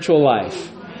spiritual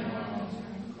life.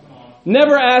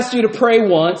 Never asked you to pray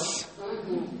once.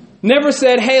 Never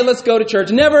said, hey, let's go to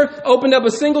church. Never opened up a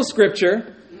single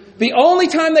scripture. The only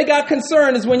time they got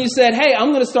concerned is when you said, hey, I'm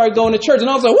going to start going to church. And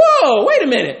I was like, whoa, wait a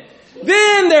minute.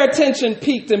 Then their attention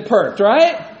peaked and perked,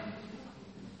 right?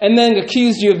 And then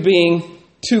accused you of being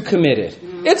too committed.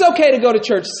 It's okay to go to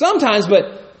church sometimes,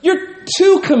 but you're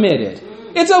too committed.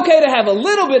 It's okay to have a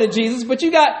little bit of Jesus, but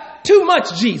you got too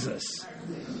much Jesus.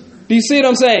 Do you see what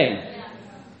I'm saying?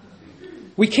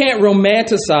 We can't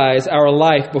romanticize our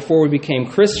life before we became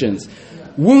Christians.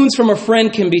 Wounds from a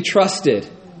friend can be trusted,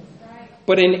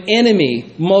 but an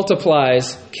enemy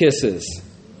multiplies kisses.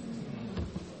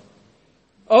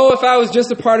 Oh, if I was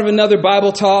just a part of another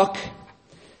Bible talk,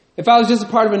 if I was just a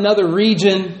part of another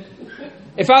region,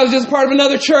 if I was just a part of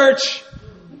another church,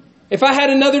 If I had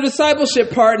another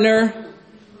discipleship partner,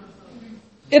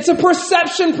 it's a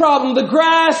perception problem. The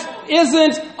grass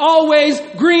isn't always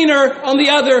greener on the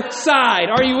other side.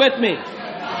 Are you with me?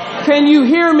 Can you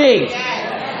hear me?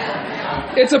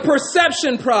 It's a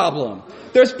perception problem.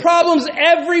 There's problems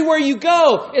everywhere you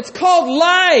go. It's called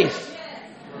life.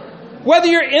 Whether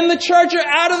you're in the church or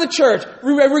out of the church,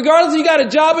 regardless if you got a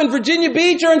job in Virginia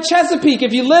Beach or in Chesapeake,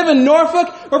 if you live in Norfolk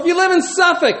or if you live in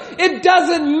Suffolk, it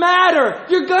doesn't matter.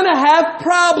 You're going to have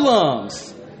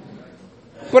problems.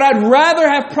 But I'd rather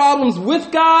have problems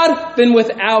with God than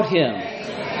without Him.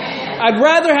 I'd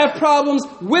rather have problems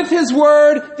with His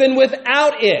Word than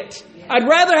without it. I'd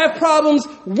rather have problems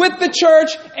with the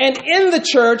church and in the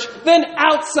church than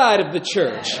outside of the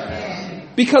church.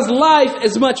 Because life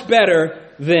is much better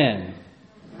then.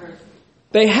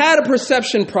 They had a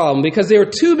perception problem because they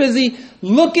were too busy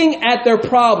looking at their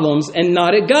problems and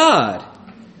not at God.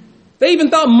 They even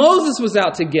thought Moses was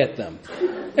out to get them.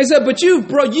 They said, but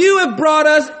you have brought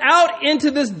us out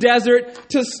into this desert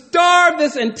to starve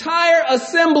this entire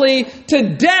assembly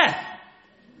to death.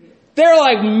 They're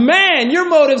like, man, your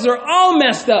motives are all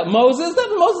messed up, Moses.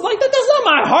 Moses is like, that's not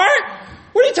my heart.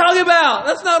 What are you talking about?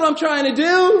 That's not what I'm trying to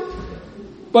do.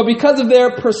 But because of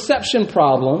their perception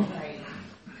problem,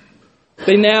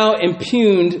 they now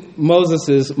impugned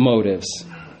Moses' motives.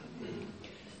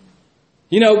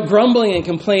 You know, grumbling and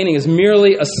complaining is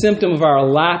merely a symptom of our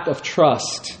lack of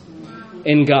trust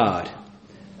in God,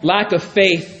 lack of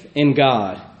faith in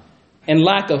God, and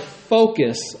lack of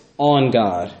focus on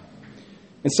God.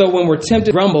 And so when we're tempted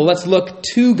to grumble, let's look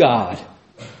to God.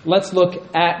 Let's look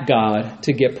at God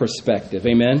to get perspective.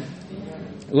 Amen?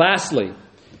 Lastly,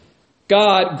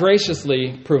 God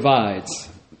graciously provides.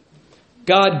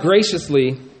 God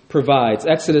graciously provides.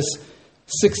 Exodus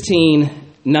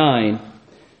 16:9.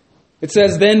 It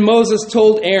says, Then Moses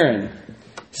told Aaron,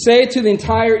 Say to the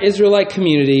entire Israelite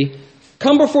community,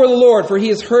 Come before the Lord, for He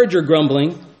has heard your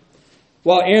grumbling.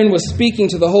 While Aaron was speaking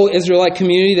to the whole Israelite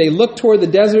community, they looked toward the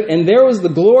desert, and there was the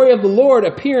glory of the Lord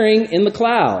appearing in the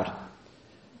cloud.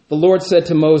 The Lord said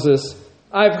to Moses,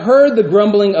 I've heard the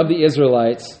grumbling of the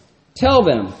Israelites. Tell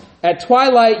them, at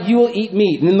twilight you will eat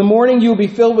meat, and in the morning you will be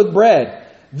filled with bread.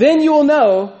 Then you will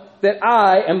know that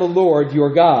I am the Lord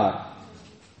your God.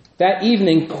 That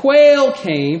evening, quail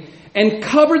came and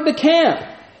covered the camp.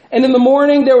 And in the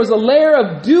morning, there was a layer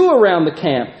of dew around the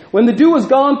camp. When the dew was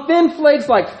gone, thin flakes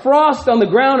like frost on the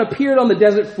ground appeared on the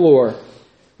desert floor.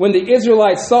 When the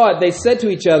Israelites saw it, they said to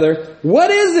each other, What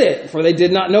is it? For they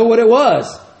did not know what it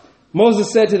was.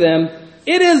 Moses said to them,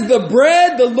 It is the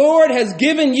bread the Lord has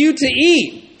given you to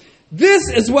eat. This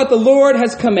is what the Lord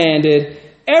has commanded.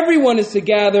 Everyone is to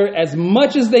gather as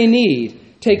much as they need.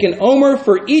 Take an omer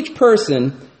for each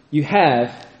person you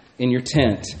have in your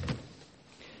tent.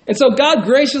 And so God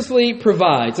graciously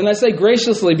provides. And I say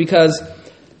graciously because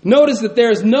notice that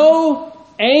there is no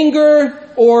anger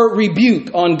or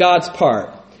rebuke on God's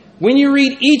part. When you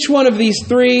read each one of these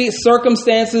three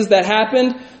circumstances that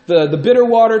happened, the bitter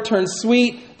water turned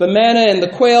sweet, the manna and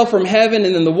the quail from heaven,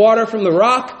 and then the water from the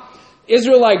rock.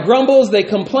 Israelite grumbles, they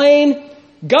complain.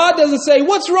 God doesn't say,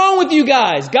 what's wrong with you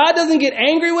guys? God doesn't get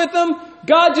angry with them.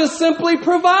 God just simply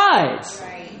provides.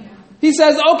 Right. He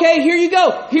says, okay, here you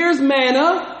go. Here's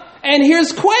manna and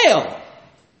here's quail.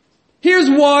 Here's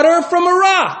water from a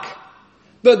rock.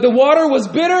 The water was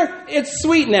bitter. It's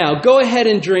sweet now. Go ahead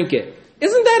and drink it.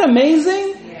 Isn't that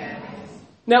amazing? Yes.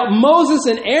 Now, Moses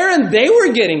and Aaron, they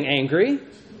were getting angry.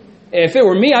 If it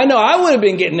were me, I know I would have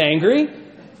been getting angry.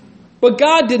 But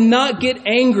God did not get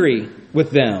angry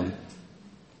with them.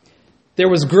 There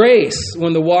was grace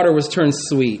when the water was turned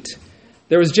sweet.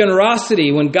 There was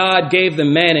generosity when God gave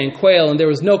them manna and quail, and there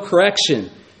was no correction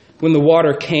when the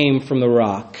water came from the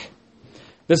rock.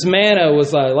 This manna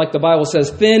was, like the Bible says,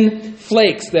 thin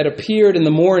flakes that appeared in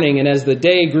the morning, and as the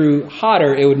day grew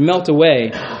hotter, it would melt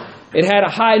away. It had a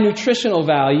high nutritional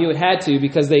value. It had to,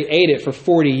 because they ate it for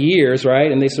 40 years,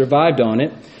 right? And they survived on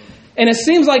it. And it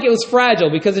seems like it was fragile,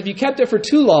 because if you kept it for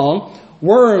too long,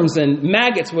 worms and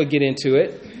maggots would get into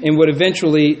it and would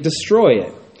eventually destroy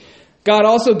it. God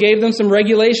also gave them some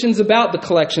regulations about the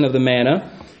collection of the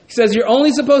manna. He says, you're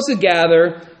only supposed to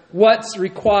gather what's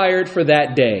required for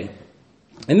that day.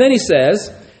 And then he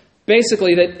says,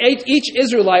 basically, that each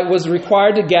Israelite was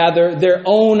required to gather their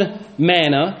own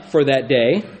manna for that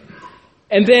day.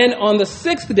 And then on the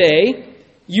sixth day,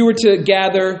 you were to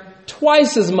gather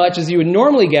twice as much as you would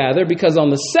normally gather, because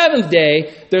on the seventh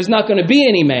day, there's not going to be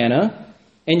any manna,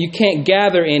 and you can't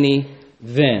gather any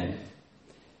then.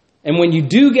 And when you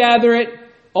do gather it,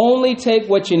 only take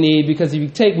what you need, because if you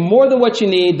take more than what you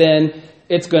need, then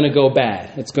it's going to go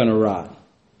bad. It's going to rot.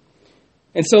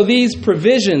 And so these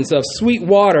provisions of sweet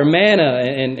water, manna,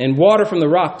 and water from the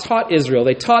rock taught Israel.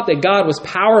 They taught that God was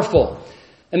powerful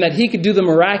and that he could do the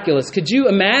miraculous. Could you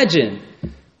imagine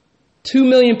 2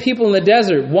 million people in the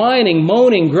desert whining,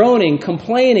 moaning, groaning,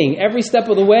 complaining every step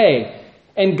of the way,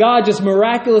 and God just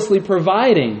miraculously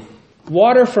providing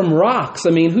water from rocks? I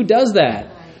mean, who does that?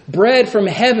 Bread from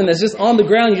heaven that's just on the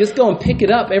ground. You just go and pick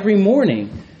it up every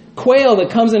morning. Quail that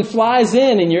comes and flies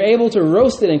in and you're able to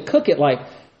roast it and cook it. Like,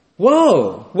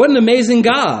 whoa, what an amazing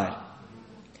God.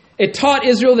 It taught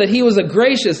Israel that he was a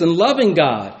gracious and loving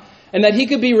God and that he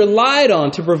could be relied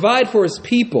on to provide for his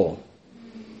people.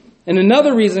 And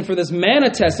another reason for this manna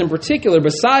test in particular,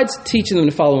 besides teaching them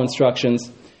to follow instructions,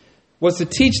 was to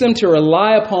teach them to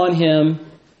rely upon him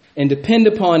and depend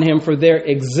upon him for their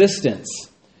existence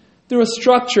through a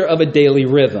structure of a daily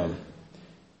rhythm.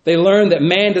 They learned that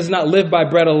man does not live by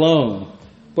bread alone,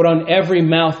 but on every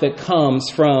mouth that comes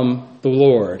from the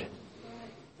Lord.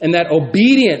 And that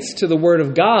obedience to the word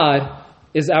of God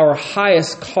is our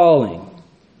highest calling.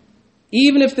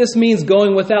 Even if this means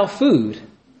going without food,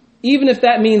 even if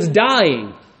that means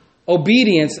dying,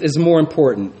 obedience is more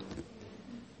important.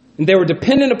 And they were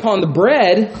dependent upon the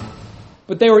bread,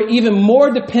 but they were even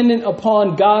more dependent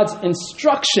upon God's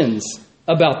instructions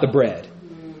about the bread.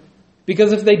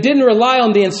 Because if they didn't rely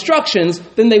on the instructions,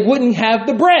 then they wouldn't have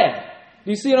the bread.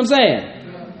 Do you see what I'm saying?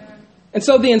 And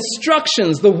so the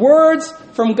instructions, the words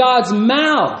from God's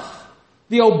mouth,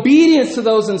 the obedience to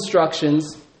those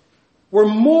instructions were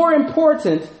more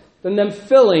important than them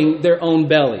filling their own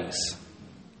bellies.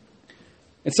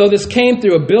 And so this came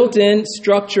through a built-in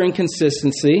structure and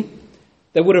consistency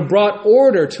that would have brought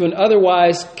order to an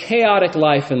otherwise chaotic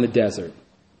life in the desert.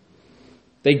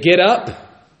 They get up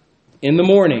in the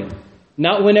morning,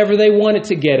 not whenever they wanted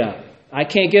to get up. I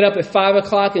can't get up at 5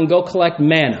 o'clock and go collect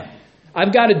manna.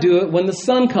 I've got to do it when the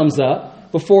sun comes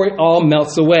up before it all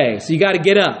melts away. So you got to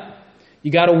get up.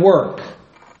 You got to work.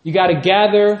 You got to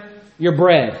gather your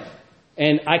bread.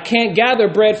 And I can't gather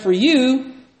bread for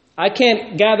you. I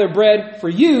can't gather bread for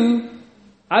you.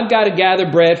 I've got to gather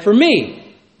bread for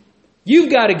me.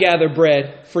 You've got to gather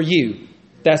bread for you.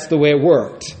 That's the way it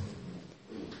worked.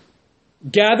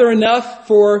 Gather enough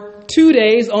for 2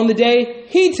 days on the day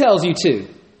he tells you to.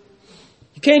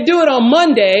 You can't do it on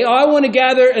Monday. Oh, I want to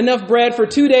gather enough bread for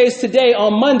 2 days today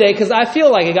on Monday because I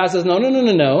feel like it. God says, no.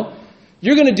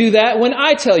 You're going to do that when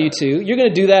I tell you to. You're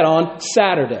going to do that on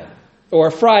Saturday. Or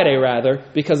Friday, rather,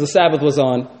 because the Sabbath was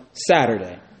on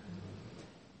Saturday.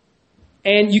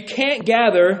 And you can't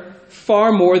gather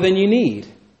far more than you need.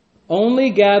 Only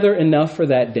gather enough for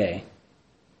that day.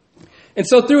 And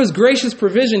so through his gracious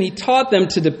provision, he taught them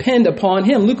to depend upon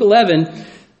him. Luke 11,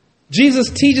 Jesus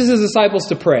teaches his disciples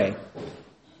to pray.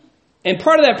 And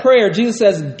part of that prayer, Jesus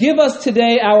says, give us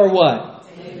today our what?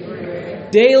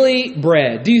 Daily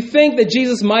bread. Do you think that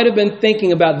Jesus might have been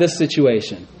thinking about this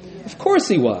situation? Of course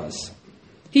he was.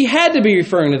 He had to be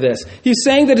referring to this. He's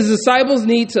saying that his disciples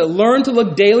need to learn to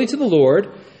look daily to the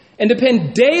Lord and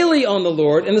depend daily on the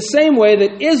Lord in the same way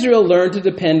that Israel learned to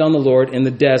depend on the Lord in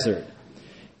the desert.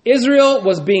 Israel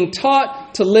was being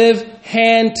taught to live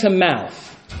hand to mouth,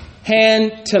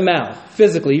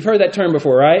 physically. You've heard that term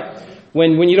before, right?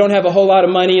 When you don't have a whole lot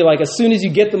of money, like as soon as you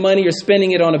get the money, you're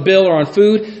spending it on a bill or on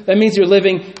food. That means you're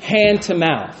living hand to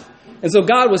mouth. And so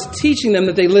God was teaching them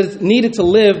that they needed to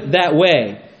live that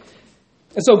way.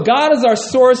 And so God is our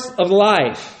source of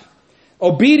life.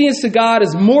 Obedience to God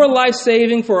is more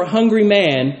life-saving for a hungry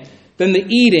man than the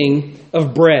eating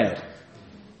of bread.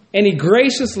 And he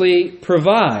graciously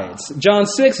provides. John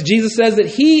 6, Jesus says that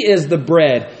he is the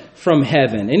bread from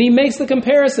heaven. And he makes the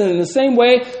comparison in the same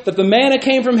way that the manna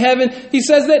came from heaven. He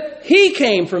says that he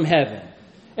came from heaven.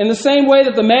 In the same way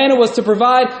that the manna was to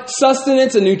provide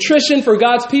sustenance and nutrition for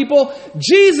God's people,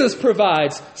 Jesus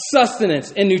provides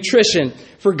sustenance and nutrition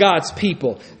for God's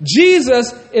people.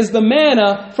 Jesus is the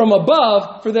manna from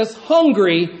above for this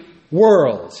hungry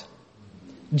world.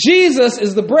 Jesus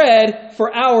is the bread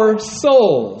for our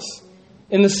souls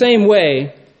in the same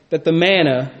way that the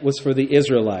manna was for the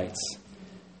Israelites.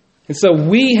 And so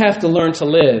we have to learn to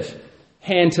live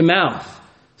hand to mouth,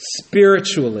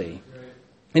 spiritually,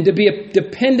 and to be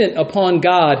dependent upon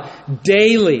God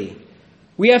daily.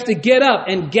 We have to get up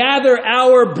and gather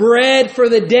our bread for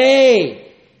the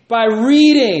day by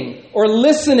reading or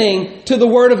listening to the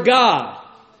Word of God.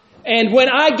 And when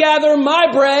I gather my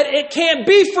bread, it can't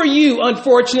be for you,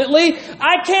 unfortunately.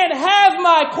 I can't have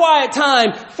my quiet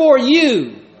time for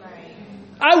you.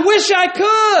 I wish I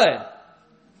could.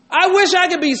 I wish I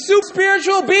could be super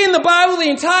spiritual, be in the Bible the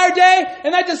entire day,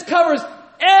 and that just covers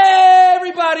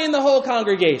everybody in the whole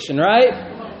congregation,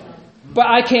 right? But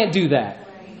I can't do that.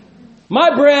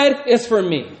 My bread is for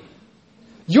me.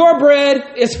 Your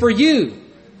bread is for you.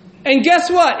 And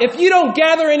guess what? If you don't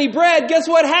gather any bread, guess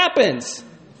what happens?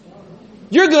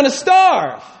 You're going to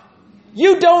starve.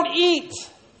 You don't eat.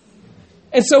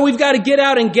 And so we've got to get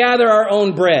out and gather our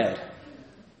own bread.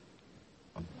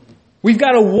 We've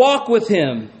got to walk with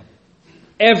Him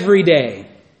every day.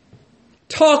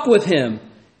 Talk with Him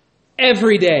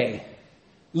every day.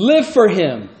 Live for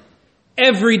Him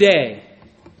every day.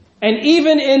 And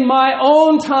even in my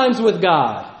own times with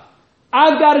God,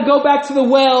 I've got to go back to the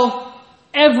well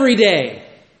every day.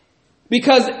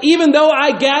 Because even though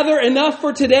I gather enough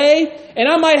for today, and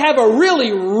I might have a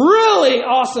really, really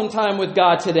awesome time with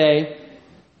God today,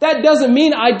 that doesn't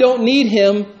mean I don't need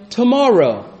Him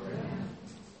tomorrow.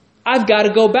 I've got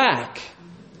to go back.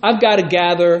 I've got to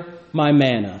gather my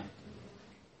manna.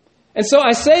 And so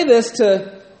I say this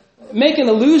to make an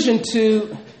allusion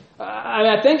to,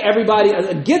 I think everybody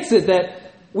gets it,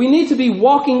 that we need to be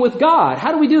walking with God.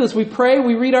 How do we do this? We pray,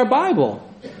 we read our Bible.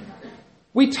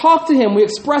 We talk to Him, we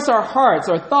express our hearts,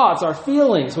 our thoughts, our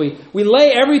feelings. We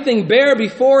lay everything bare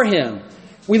before Him.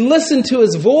 We listen to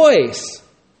His voice,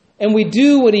 and we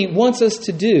do what He wants us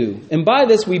to do. And by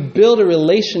this, we build a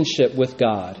relationship with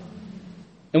God.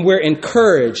 And we're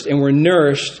encouraged and we're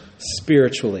nourished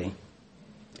spiritually.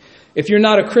 If you're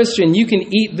not a Christian, you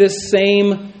can eat this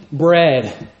same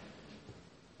bread,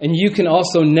 and you can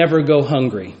also never go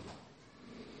hungry.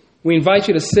 We invite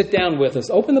you to sit down with us,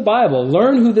 open the Bible,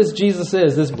 learn who this Jesus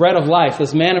is, this bread of life,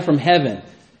 this manna from heaven,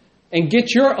 and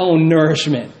get your own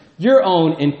nourishment, your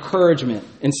own encouragement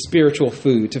and spiritual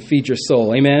food to feed your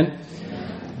soul. Amen?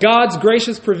 God's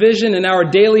gracious provision in our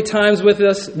daily times with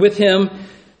Him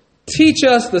teach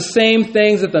us the same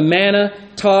things that the manna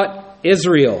taught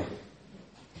Israel.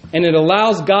 And it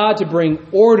allows God to bring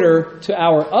order to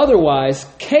our otherwise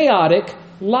chaotic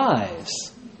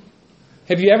lives.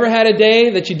 Have you ever had a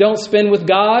day that you don't spend with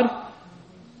God?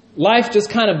 Life just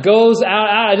kind of goes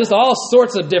out just all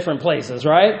sorts of different places,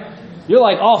 right? You're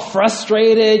like all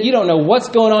frustrated. You don't know what's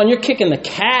going on. You're kicking the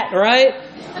cat, right?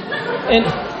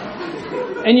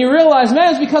 And you realize,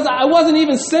 man, it's because I wasn't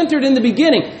even centered in the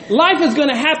beginning. Life is going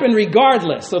to happen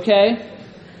regardless, okay?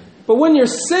 But when you're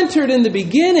centered in the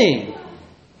beginning,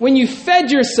 when you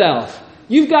fed yourself,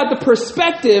 you've got the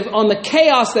perspective on the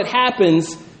chaos that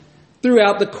happens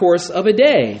throughout the course of a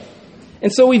day.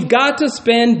 And so we've got to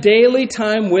spend daily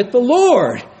time with the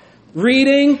Lord.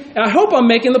 Reading. I hope I'm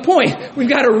making the point. We've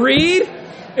got to read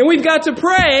and we've got to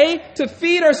pray to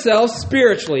feed ourselves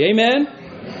spiritually. Amen?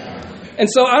 And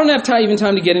so I don't have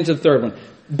time to get into the third one.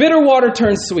 Bitter water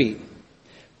turns sweet.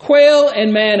 Quail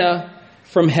and manna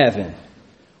from heaven.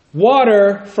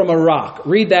 Water from a rock.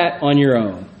 Read that on your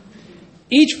own.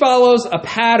 Each follows a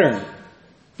pattern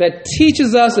that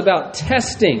teaches us about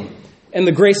testing and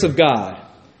the grace of God.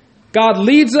 God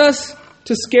leads us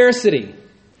to scarcity.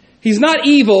 He's not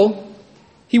evil.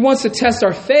 He wants to test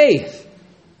our faith.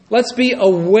 Let's be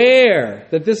aware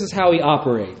that this is how He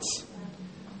operates.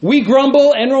 We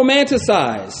grumble and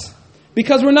romanticize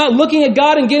because we're not looking at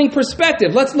God and getting perspective.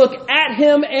 Let's look at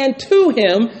Him and to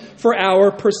Him for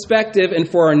our perspective and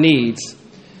for our needs.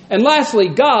 And lastly,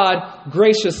 God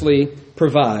graciously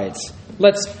provides.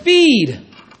 Let's feed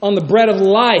on the bread of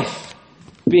life,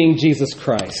 being Jesus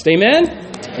Christ. Amen?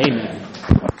 Amen.